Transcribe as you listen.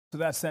So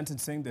that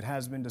sentencing that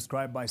has been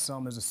described by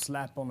some as a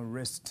slap on the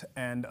wrist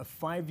and a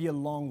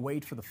 5-year-long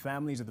wait for the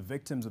families of the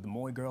victims of the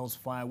Moi Girls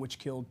fire, which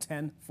killed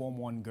 10 Form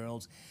 1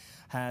 girls,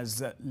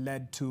 has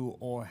led to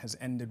or has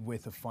ended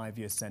with a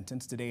 5-year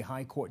sentence. Today,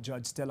 High Court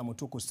Judge Stella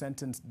Motoko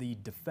sentenced the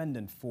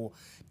defendant for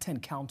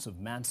 10 counts of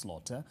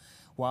manslaughter.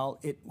 While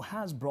it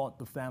has brought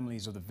the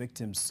families of the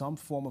victims some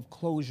form of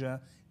closure,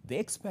 they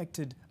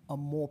expected a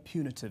more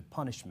punitive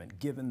punishment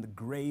given the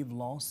grave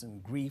loss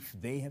and grief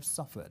they have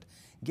suffered.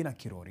 Gina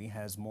Kirori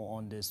has more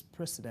on this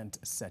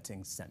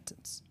precedent-setting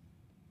sentence.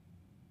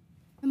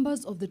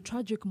 Members of the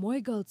tragic Moi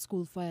Girls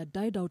School fire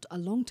died out a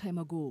long time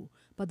ago,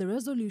 but the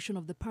resolution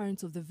of the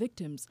parents of the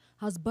victims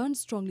has burned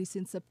strongly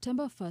since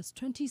September 1,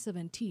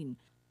 2017,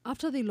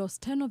 after they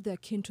lost 10 of their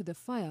kin to the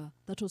fire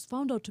that was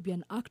found out to be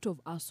an act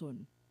of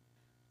arson.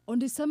 On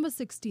December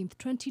 16,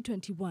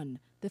 2021,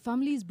 the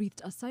families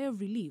breathed a sigh of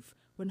relief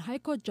when High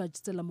Court Judge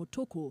Stella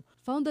Motoko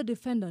found the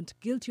defendant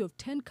guilty of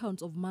 10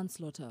 counts of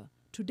manslaughter.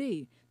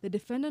 Today, the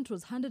defendant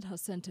was handed her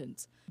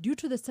sentence. Due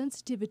to the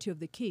sensitivity of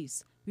the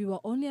case, we were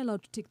only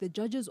allowed to take the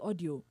judge's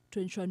audio to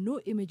ensure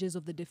no images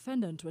of the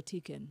defendant were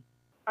taken.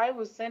 I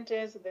will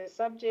sentence the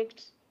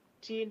subject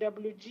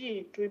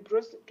TWG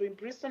to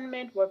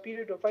imprisonment for a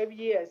period of 5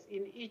 years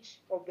in each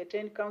of the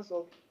 10 counts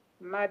of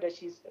manslaughter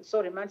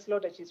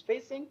she's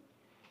facing.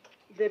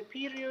 The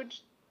period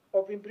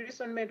of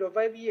imprisonment of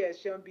 5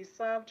 years shall be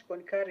served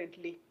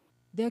concurrently.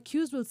 The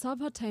accused will serve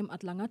her time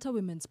at Langata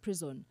Women's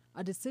Prison,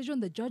 a decision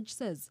the judge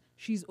says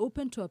she is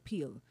open to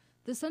appeal.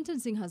 The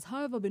sentencing has,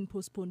 however, been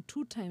postponed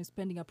 2 times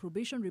pending a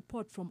probation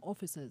report from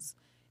officers.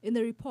 In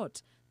the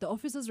report, the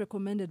officers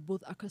recommended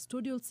both a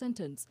custodial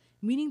sentence,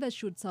 meaning that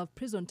she would serve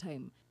prison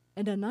time,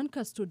 and a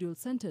non-custodial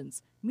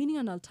sentence, meaning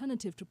an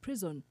alternative to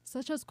prison,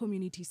 such as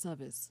community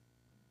service.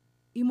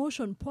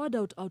 Emotion poured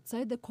out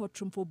outside the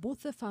courtroom for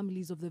both the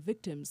families of the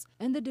victims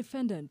and the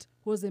defendant,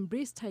 who was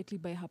embraced tightly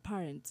by her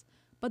parents.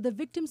 But the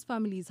victims'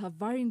 families have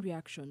varying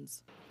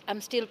reactions.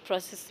 I'm still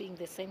processing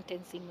the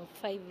sentencing of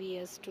 5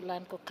 years to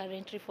learn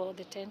concurrently for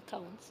the 10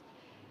 counts.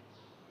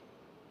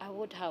 I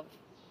would have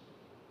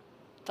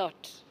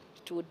thought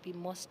it would be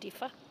more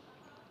stiffer.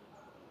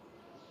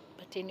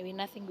 But anyway,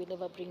 nothing will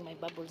ever bring my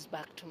bubbles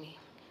back to me,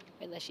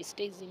 whether she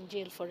stays in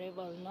jail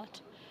forever or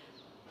not.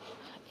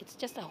 It's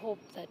just a hope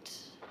that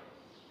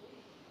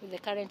with the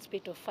current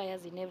spate of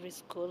fires in every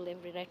school,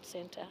 every right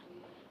center,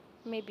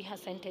 maybe her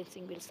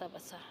sentencing will serve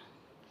as a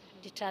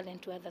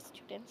deterrent to other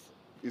students.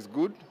 It's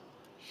good.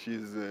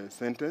 She's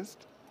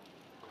sentenced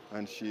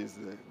and she's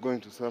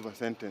going to serve a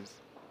sentence,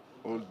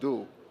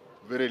 although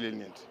very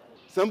lenient.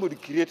 Somebody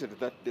created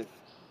that death.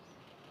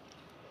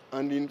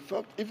 And in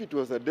fact, if it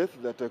was a death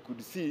that I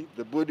could see,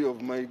 the body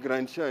of my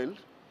grandchild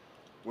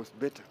was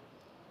better.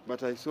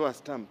 But I saw a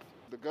stamp.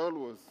 The girl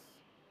was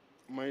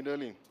my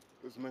darling.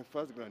 It was my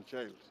first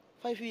grandchild.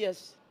 5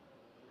 years.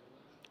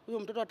 Huyo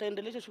mtoto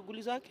ataendelesha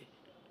shughuli zake.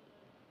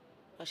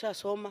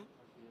 Ashasoma.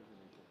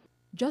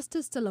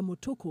 Justice Stella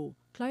Motoko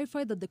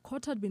clarified that the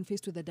court had been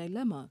faced with the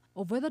dilemma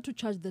of whether to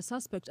charge the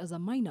suspect as a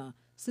minor,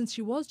 since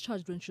she was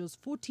charged when she was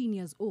 14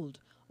 years old,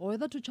 or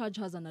whether to charge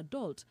her as an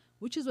adult,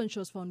 which is when she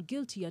was found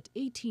guilty at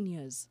 18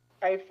 years.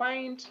 I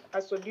find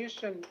a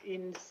solution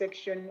in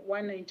Section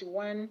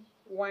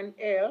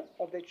 191(1)L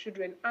of the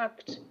Children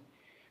Act.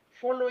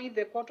 Following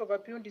the Court of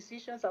Appeal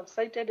decisions I've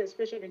cited,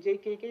 especially in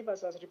JKK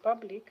versus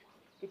Republic,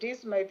 it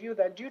is my view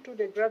that due to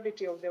the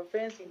gravity of the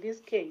offense in this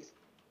case,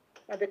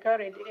 at the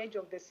current age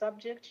of the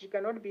subject, she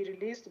cannot be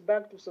released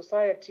back to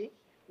society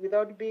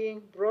without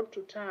being brought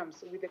to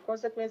terms with the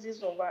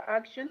consequences of her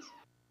actions.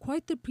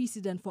 Quite the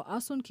precedent for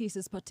arson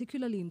cases,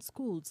 particularly in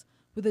schools,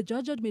 with the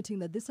judge admitting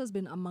that this has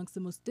been amongst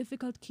the most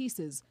difficult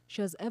cases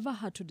she has ever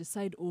had to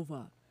decide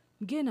over.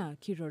 Gina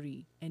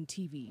Kirori,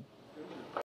 NTV.